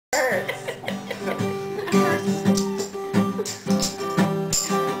There's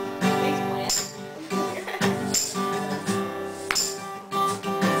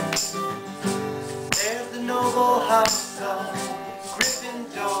the noble house of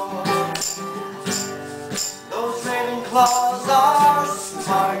Gryffindor. Those Ravenclaws are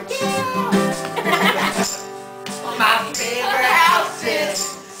smart. My favorite house is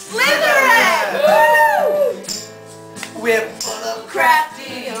Slytherin. We're full of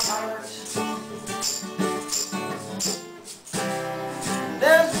crafty art.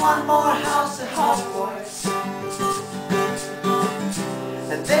 There's one more house at Hogwarts,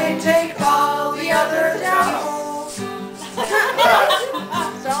 and they take all the others down.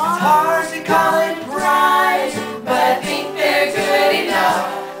 It's hard to call it pride, but I think they're good enough.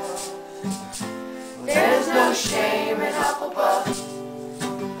 There's no shame in Hufflepuff.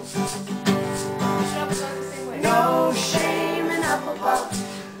 No shame in Hufflepuff.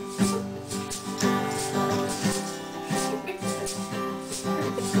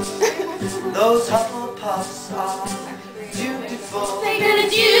 Those Hufflepuffs are beautiful. They're gonna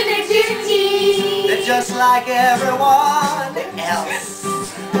do their duty. They're just like everyone else.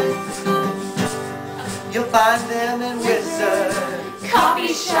 You'll find them in wizard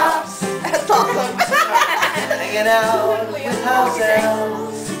Coffee shops. That's awesome. hanging out with house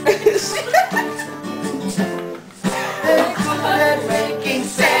elves. They're good at making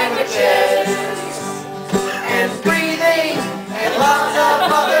sandwiches and breathing and lots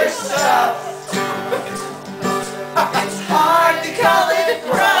of other stuff. It's hard to call it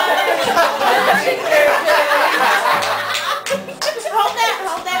pride. Hold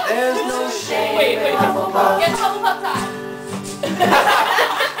that. There's no shame Wait. in Hufflepuff. Get Hufflepuff time.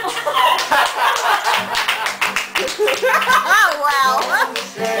 Oh, wow. No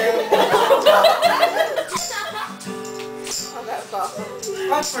shame in Hufflepuff. Oh, that's awesome.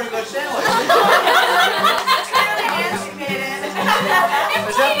 That's a pretty good sandwich. Clearly estimated.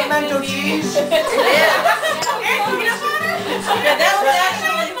 Is that pimento cheese? Yeah, that was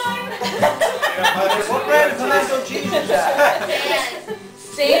actually... What brand of pimento cheese is that?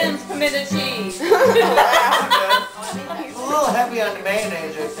 Stan's pimento cheese. A little heavy on the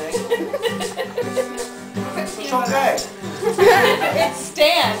mayonnaise, I think. It's okay. It's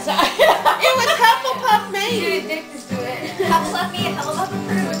Stan's. It was Hufflepuff made. Hufflepuff me and Hufflepuff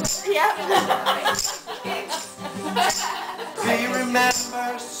approved. Yep. Do you remember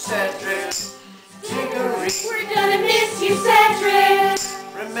Cedric Diggory? We're gonna miss you, Cedric.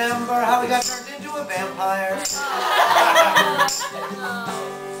 Remember how he got turned into a vampire?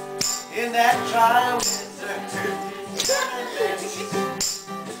 In that trial wizard.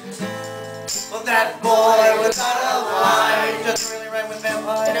 Well, that boy without a line doesn't really rhyme with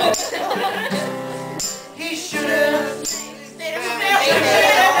vampire. He should have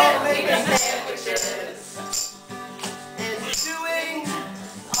making sandwiches and doing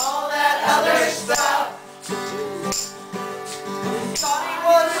all that other stuff. Thought he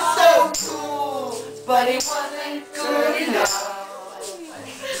was so cool, but he wasn't good enough.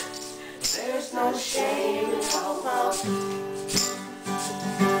 There's no shame in Hufflepuff.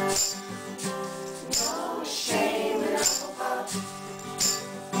 No shame in Hufflepuff.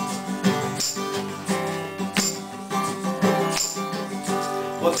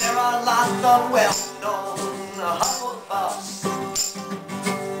 Well, there are lots of well-known Hufflepuffs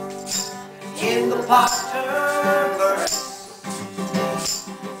in the Potterverse.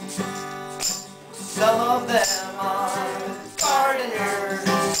 Some of them are gardeners,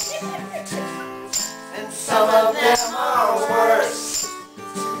 and some of them are worse.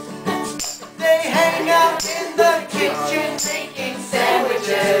 They hang out in the kitchen making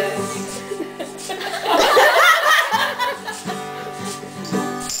sandwiches.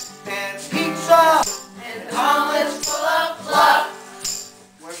 And pizza and omelets full of fluff.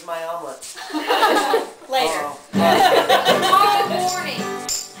 Where's my omelet? Later. Oh, Tomorrow morning.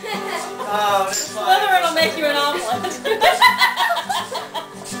 oh it's fine. Slytherin will make you an omelet.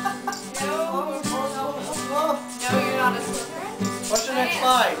 No, you're not a Slytherin. what's the next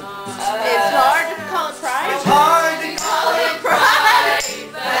line? It's hard to call it pride. It's hard to call it pride,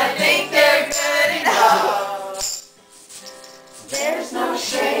 but I think they're good enough. There's no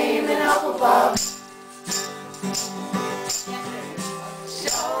shame in Hufflepuff.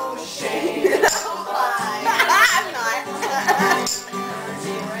 No shame in Hufflepuff. I'm not.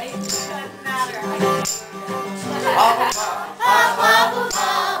 Hufflepuff,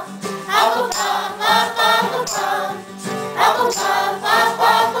 Hufflepuff, Hufflepuff, Hufflepuff,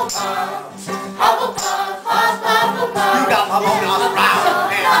 Hufflepuff, Hufflepuff, Hufflepuff. You got my moan on the ground.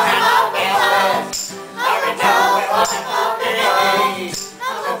 I already know what Hufflepuff is.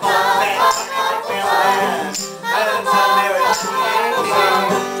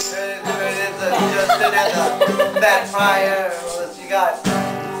 that fire. You got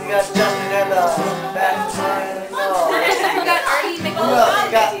Justin and that fire. You got Artie Who else?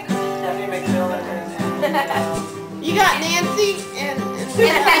 You got McMillan. Artie McMillan and You got Nancy and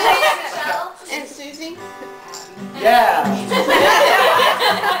Michelle. and Susie. yeah.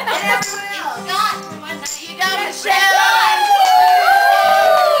 You got Michelle.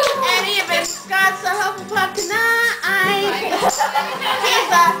 And even Scott's a Hufflepuff tonight.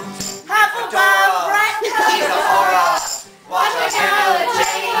 He's a Hufflepuff, right? She's a aura. Watch her handle the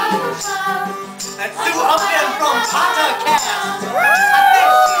change. And Sue Upton from Pottercast. I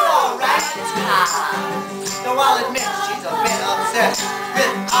think she's alright. Though I'll admit she's a bit obsessed